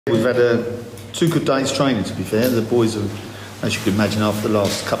We've had two good days training, to be fair. The boys are, as you can imagine, after the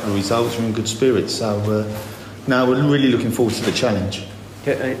last couple of results, are in good spirits. So now we're really looking forward to the challenge.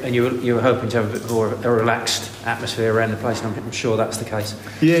 Yeah, and you were hoping to have a bit more of a relaxed atmosphere around the place, and I'm sure that's the case.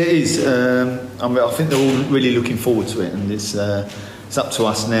 Yeah, it is. I think they're all really looking forward to it, and it's up to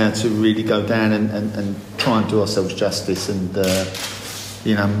us now to really go down and try and do ourselves justice and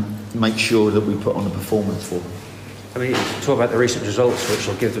make sure that we put on a performance for them. I mean, talk about the recent results, which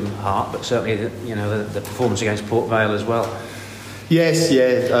will give them heart, but certainly the performance against Port Vale as well. Yes,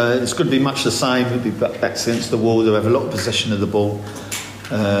 it's going to be much the same. We'll be back against the wall. They'll have a lot of possession of the ball.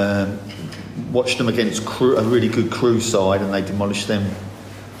 Watched them against a really good Crew side, and they demolished them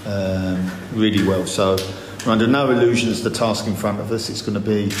really well. So we're under no illusions. The task in front of us, it's going to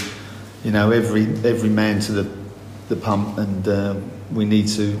be, every man to the pump, and we need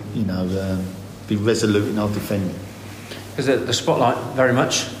to, be resolute in our defending. Because the spotlight very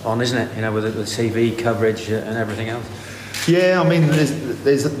much on, isn't it? With the TV coverage and everything else. Yeah, I mean,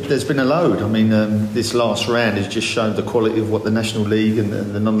 there's been a load. I mean, this last round has just shown the quality of what the National League and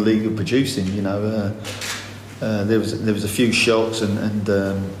the non-league are producing. There was a few shots, and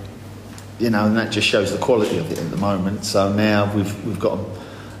that just shows the quality of it at the moment. So now we've got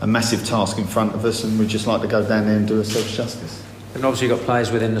a massive task in front of us, and we'd just like to go down there and do ourselves justice. And obviously you've got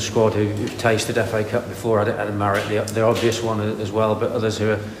players within the squad who've tasted FA Cup before, Adam Marriott, the obvious one as well, but others who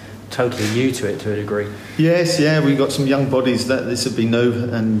are totally new to it to a degree. Yes, we've got some young bodies that this would be new,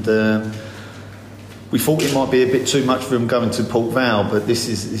 and we thought it might be a bit too much for them going to Port Vale, but this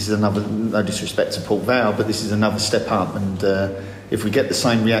is another, no disrespect to Port Vale, but this is another step up, and if we get the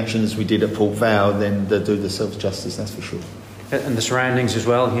same reaction as we did at Port Vale, then they'll do themselves justice, that's for sure. And the surroundings as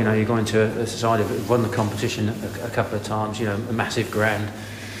well, you're going to a side who've won the competition a couple of times, a massive ground.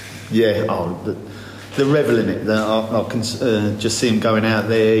 Yeah, the revel in it. I can just see them going out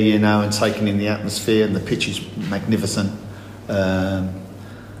there, and taking in the atmosphere, and the pitch is magnificent, and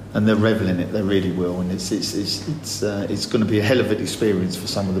they're reveling it. They really will, and it's going to be a hell of an experience for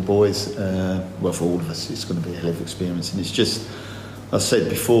some of the boys. For all of us, it's going to be a hell of an experience, and it's just. I said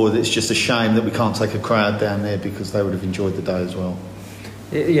before that it's just a shame that we can't take a crowd down there, because they would have enjoyed the day as well.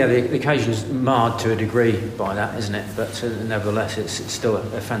 Yeah, the occasion's marred to a degree by that, isn't it? But nevertheless, it's still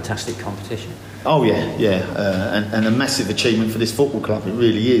a fantastic competition. Oh yeah, and a massive achievement for this football club. It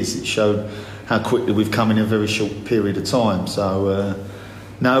really is. It showed how quickly we've come in a very short period of time. So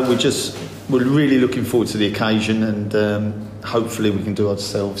we're really looking forward to the occasion, and hopefully we can do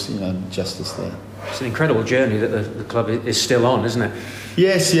ourselves, justice there. It's an incredible journey that the club is still on, isn't it?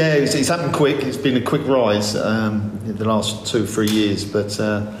 Yes, it's happened quick. It's been a quick rise in the last 2-3 years, but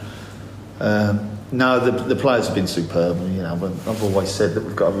no, the players have been superb. I've always said that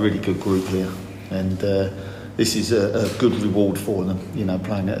we've got a really good group here, and this is a good reward for them.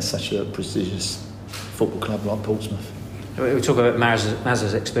 Playing at such a prestigious football club like Portsmouth. We talk about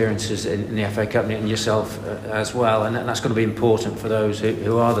Maz's experiences in the FA Cup and yourself as well, and that's going to be important for those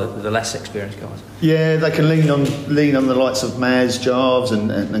who are the less experienced guys. Yeah, they can lean on the likes of Maz, Jarves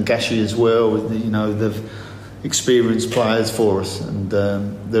and Gashi as well. They've experienced players for us, and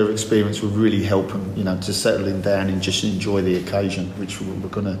their experience will really help them, to settle in down and just enjoy the occasion, which we're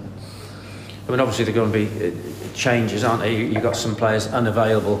going to. I mean, obviously there are going to be changes, aren't there? You've got some players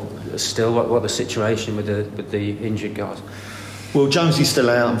unavailable still. What the situation with the injured guys? Well, Jonesy's still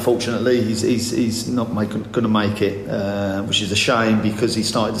out, unfortunately. He's not going to make it, which is a shame, because he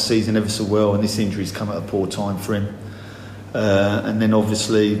started the season ever so well, and this injury's come at a poor time for him. And then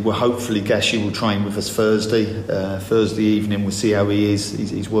obviously, hopefully Gashi will train with us Thursday evening. We'll see how he is.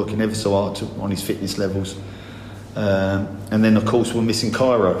 He's working ever so hard on his fitness levels. And then of course we're missing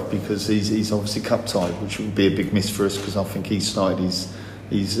Cairo, because he's obviously cup tied, which would be a big miss for us, because I think he started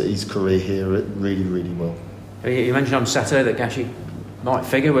his career here really, really well. You mentioned on Saturday that Gashi might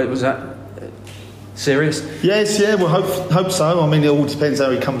figure. Was that serious? Yes, well hope so. I mean, it all depends how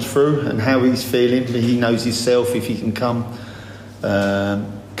he comes through and how he's feeling. He knows himself if he can come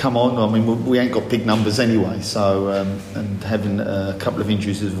on. I mean, we ain't got big numbers anyway, so and having a couple of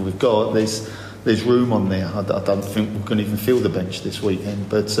injuries as we've got, there's room on there. I don't think we can even fill the bench this weekend.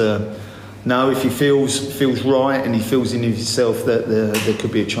 But no, if he feels right and he feels in himself that there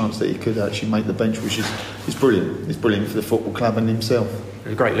could be a chance that he could actually make the bench, which is brilliant. It's brilliant for the football club and himself.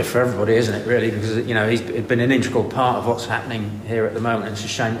 It's a great lift for everybody, isn't it, really? Because, he's been an integral part of what's happening here at the moment, and it's a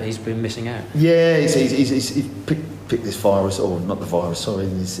shame that he's been missing out. Yeah, he's picked this virus, or not the virus, sorry,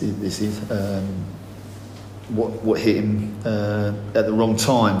 this is what hit him at the wrong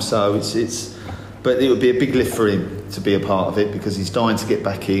time. So it's but it would be a big lift for him to be a part of it because he's dying to get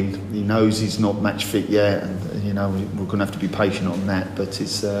back in. He knows he's not match fit yet, and you know we're going to have to be patient on that. But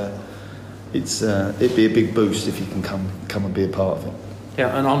it'd be a big boost if he can come and be a part of it.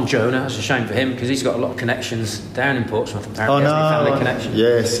 Yeah, and on Jonah, it's a shame for him because he's got a lot of connections down in Portsmouth. Apparently, family connections.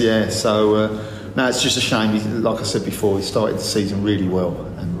 Yes, yeah. So no, it's just a shame. Like I said before, he started the season really well,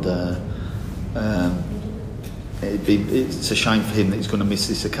 and it's a shame for him that he's going to miss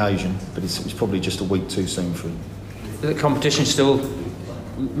this occasion. But it's probably just a week too soon for him. The competition's still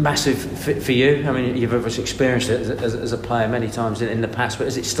massive for you. I mean, you've obviously experienced it as a player many times in the past, but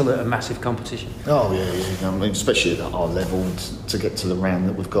is it still a massive competition? Oh yeah. I mean, especially at our level, to get to the round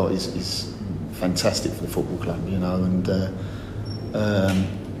that we've got is fantastic for the football club, you know. And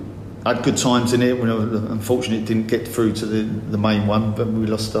I had good times in it. Unfortunately, it didn't get through to the main one, but we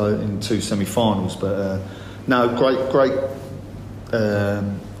lost in 2 semi-finals. But no, great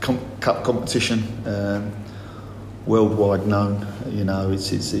cup competition. Worldwide known, you know, it's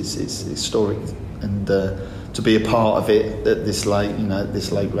historic, and to be a part of it at this late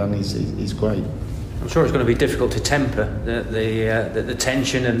run is great. I'm sure it's going to be difficult to temper the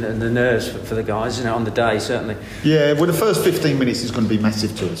tension and the nerves for the guys, you know, on the day certainly. Yeah, well, the first 15 minutes is going to be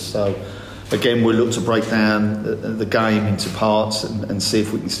massive to us. So again, we'll look to break down the game into parts and see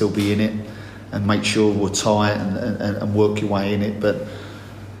if we can still be in it, and make sure we're tight and work your way in it, but.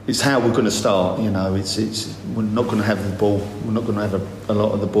 It's how we're going to start, you know. We're not going to have the ball. We're not going to have a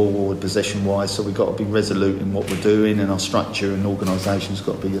lot of the ball or possession-wise. So we've got to be resolute in what we're doing, and our structure and organisation's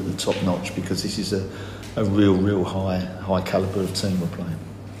got to be at the top notch because this is a real high calibre of team we're playing.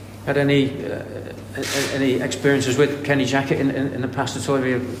 Had any experiences with Kenny Jackett in the past at all? Have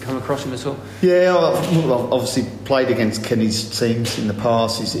you come across him at all? Yeah, I've obviously played against Kenny's teams in the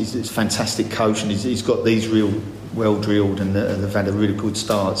past. He's a fantastic coach, and he's got these real well drilled, and they've had a really good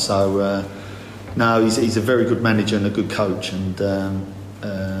start. So no, he's a very good manager and a good coach, and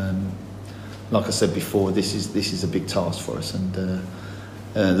like I said before, this is a big task for us, and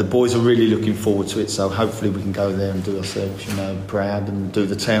the boys are really looking forward to it. So hopefully we can go there and do ourselves, you know, proud, and do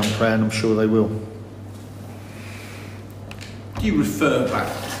the town proud. I'm sure they will. Do you refer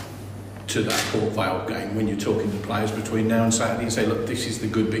back to that Port Vale game when you're talking to players between now and Saturday and say, look, this is the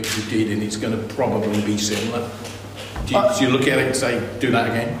good bit you did, and it's going to probably be similar? Do you look at it and say, do that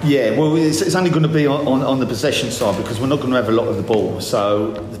again? Yeah, well, it's only going to be on the possession side because we're not going to have a lot of the ball.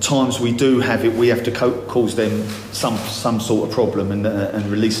 So the times we do have it, we have to cause them some sort of problem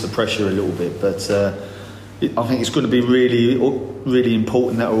and release the pressure a little bit. But I think it's going to be really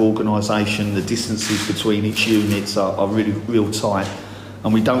important that our organisation, the distances between each units are really real tight,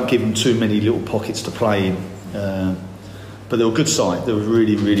 and we don't give them too many little pockets to play in. But they're a good side. They're a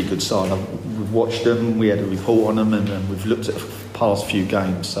really good side. We've watched them. We had a report on them, and we've looked at the past few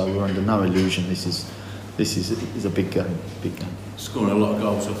games. So we're under no illusion. This is a big game. Scoring a lot of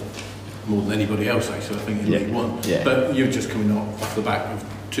goals, more than anybody else, actually. I think in League One. Yeah. But you're just coming off the back of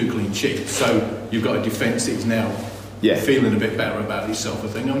 2 clean sheets. So you've got a defence that is now feeling a bit better about itself, I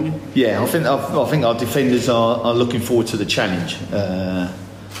think, haven't you? Yeah, I think our defenders are looking forward to the challenge.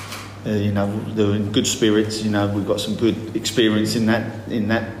 You know, they're in good spirits. You know, we've got some good experience in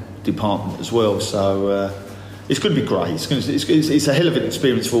that department as well. So it's going to be great. It's a hell of an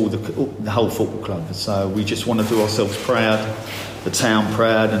experience for the whole football club. So we just want to do ourselves proud, the town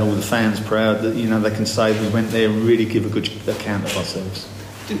proud, and all the fans proud that, you know, they can say we went there and really give a good account of ourselves.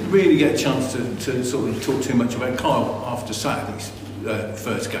 Didn't really get a chance to sort of talk too much about Kyle after Saturday's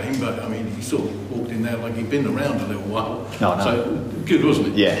first game, but I mean, he sort of walked in there like he'd been around a little while. No. So good, wasn't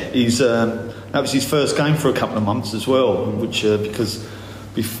it? Yeah, that was his first game for a couple of months as well, which because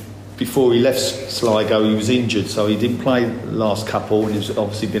before he left Sligo he was injured, so he didn't play the last couple, and he's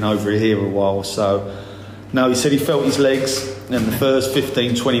obviously been over here a while. So no, he said he felt his legs, and the first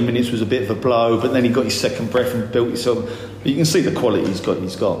 15-20 minutes was a bit of a blow, but then he got his second breath and built himself. You can see the quality he's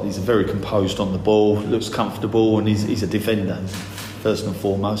got. He's very composed on the ball, looks comfortable, and he's a defender first and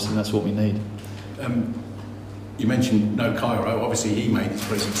foremost, and that's what we need. You mentioned no Cairo. Obviously, he made his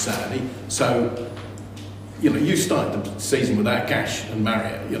presence Saturday. So, you know, you started the season without Gash and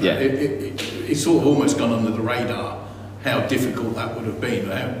Marriott. You know, it's sort of almost gone under the radar how difficult that would have been,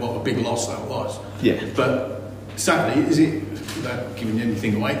 what a big loss that was. Yeah. But Saturday, is it, without giving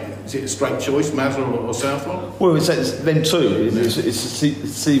anything away, is it a straight choice, Mazza or Southwell? Well, it's them two. It's to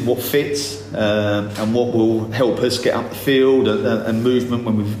see what fits and what will help us get up the field and movement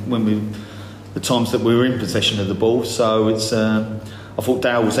when we the times that we were in possession of the ball. So it's I thought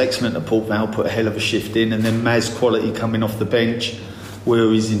Dale was excellent at Port Vale, put a hell of a shift in, and then Maz quality coming off the bench where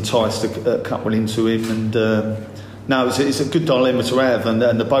he's enticed a couple into him, and no, it's a good dilemma to have, and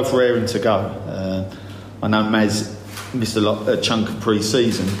they're both raring to go. I know Maz missed a chunk of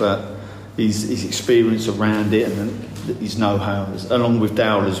pre-season, but his experience around it and his know-how, along with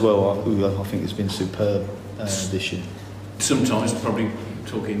Dowell as well, who I think has been superb this year. Sometimes, probably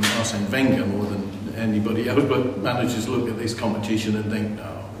talking Arsene Wenger more than anybody else, but managers look at this competition and think,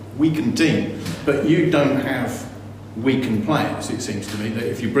 oh, weakened team. But you don't have weakened players, it seems to me, that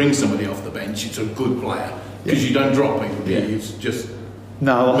if you bring somebody off the bench, it's a good player, because you don't drop people, it's just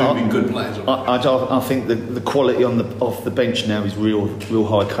moving good players. I think the quality off the bench now is real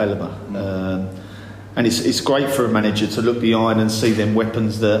high calibre. And it's great for a manager to look behind and see them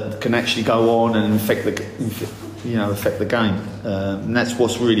weapons that can actually go on and affect the game. And that's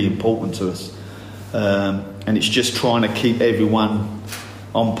what's really important to us. And it's just trying to keep everyone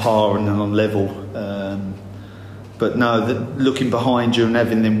on par and on level. But no, looking behind you and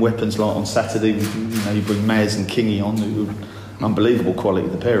having them weapons like on Saturday, you bring Maz and Kingy on, who unbelievable quality,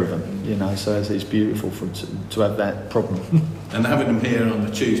 the pair of them. So it's beautiful to have that problem. And having them here on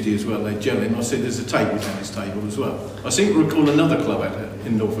the Tuesday as well, they're gelling. I see there's a table tennis table as well. I seem to recall another club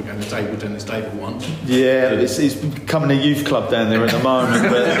in Norfolk had a table tennis table once. Yeah, it's becoming a youth club down there at the moment,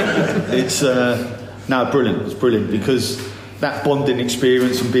 but it's brilliant. It's brilliant because that bonding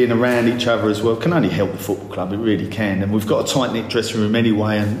experience and being around each other as well can only help the football club. It really can. And we've got a tight knit dressing room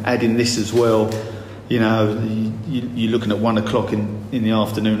anyway, and adding this as well. You're looking at 1 o'clock in the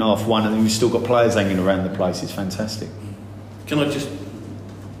afternoon, 1:30, and we've still got players hanging around the place. It's fantastic. Can I just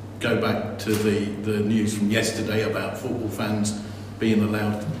go back to the news from yesterday about football fans being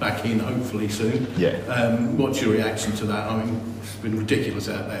allowed back in, hopefully soon? Yeah. What's your reaction to that? I mean, it's been ridiculous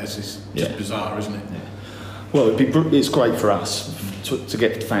out there. It's just bizarre, isn't it? Yeah. Well, it's great for us to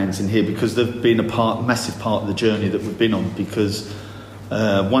get fans in here because they've been a massive part of the journey that we've been on. Because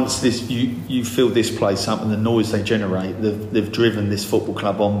once you fill this place up and the noise they generate, they've driven this football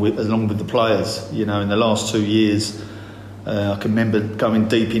club on along with the players. In the last 2 years. I can remember going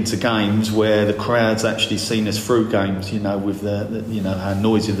deep into games where the crowd's actually seen us through games, with how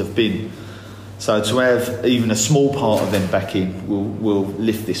noisy they've been. So to have even a small part of them back in will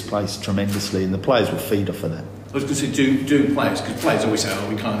lift this place tremendously, and the players will feed off of that. I was going to say, do players, because players always say,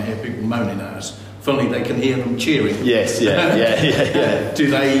 we can't hear people moaning at us. Funnily, they can hear them cheering. Yes, yeah.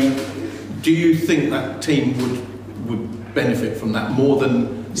 Do you think that team would benefit from that more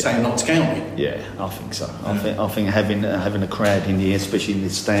than say Notts County? Yeah, I think so. I think having a crowd in here, especially in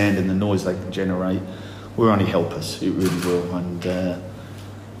this stand and the noise they can generate, will only help us. It really will. And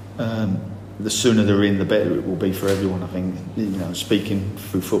the sooner they're in, the better it will be for everyone. I think, speaking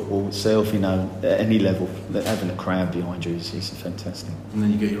through football itself, at any level, having a crowd behind you is fantastic. And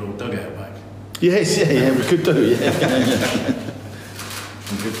then you get your old dugout back. Yes, yeah, we could do. Yeah.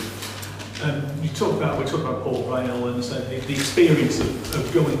 We talked about Port Vale and so the experience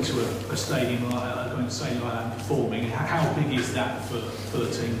of going to a stadium like that, and performing. How big is that for the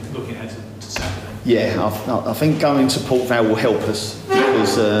team looking ahead to Saturday? Yeah, I think going to Port Vale will help us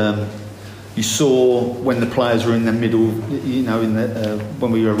because you saw when the players were in the middle,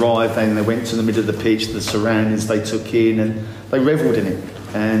 when we arrived, and they went to the middle of the pitch, the surroundings they took in, and they revelled in it.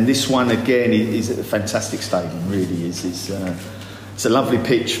 And this one again is a fantastic stadium, really is. It's a lovely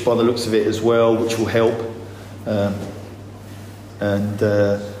pitch by the looks of it as well, which will help. And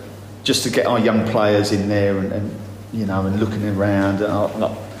just to get our young players in there and looking around,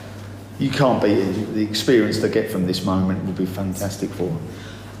 you can't beat it. The experience they get from this moment will be fantastic for them.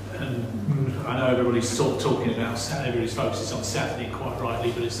 I know everybody's sort of talking about Saturday, everybody's focuses on Saturday quite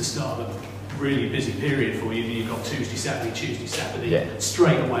rightly, but it's the start of a really busy period for you. You've got Tuesday, Saturday,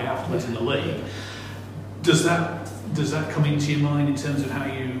 straight away afterwards in the league. Does that come into your mind in terms of how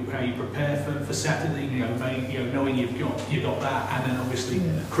you prepare for Saturday? Knowing you've got that, and then obviously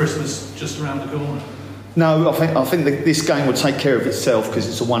Christmas just around the corner. No, I think that this game will take care of itself because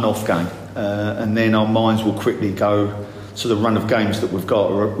it's a one-off game, and then our minds will quickly go to the run of games that we've got,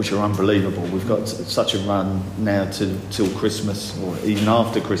 which are unbelievable. We've got such a run now till Christmas, or even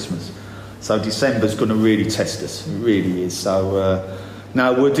after Christmas. So December's going to really test us. It really is. So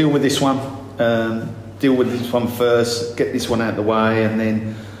we'll deal with this one. Deal with this one first, get this one out of the way, and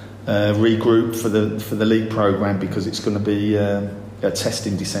then regroup for the league programme because it's going to be a test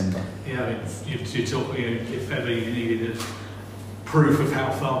in December. Yeah, I mean, you talk. If ever you needed proof of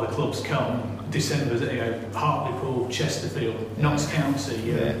how far the club's come, December's Hartlepool, Chesterfield, Notts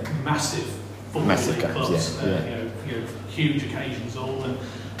County, massive football league clubs, huge occasions all, and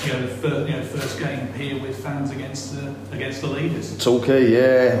first game here with fans against the leaders.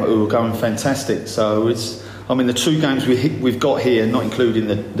 Torquay, who are going fantastic. So the 2 games we've got here, not including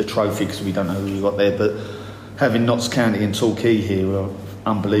the trophy because we don't know who we've got there, but having Notts County and Torquay here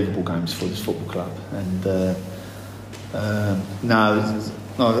unbelievable games for this football club. And no,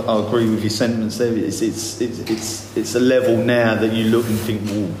 I agree with your sentiments there. It's a level now that you look and think,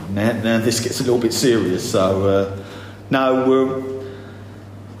 "Ooh, now this gets a little bit serious." So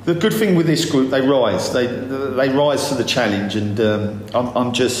the good thing with this group, they rise. They rise to the challenge, and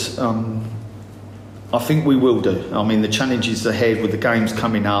I think we will do. I mean, the challenge is ahead with the games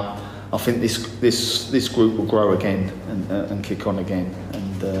coming up. I think this group will grow again and kick on again,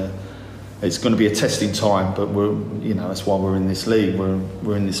 and it's going to be a testing time. But that's why we're in this league.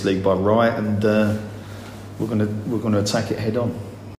 We're in this league by right, and we're going to attack it head on.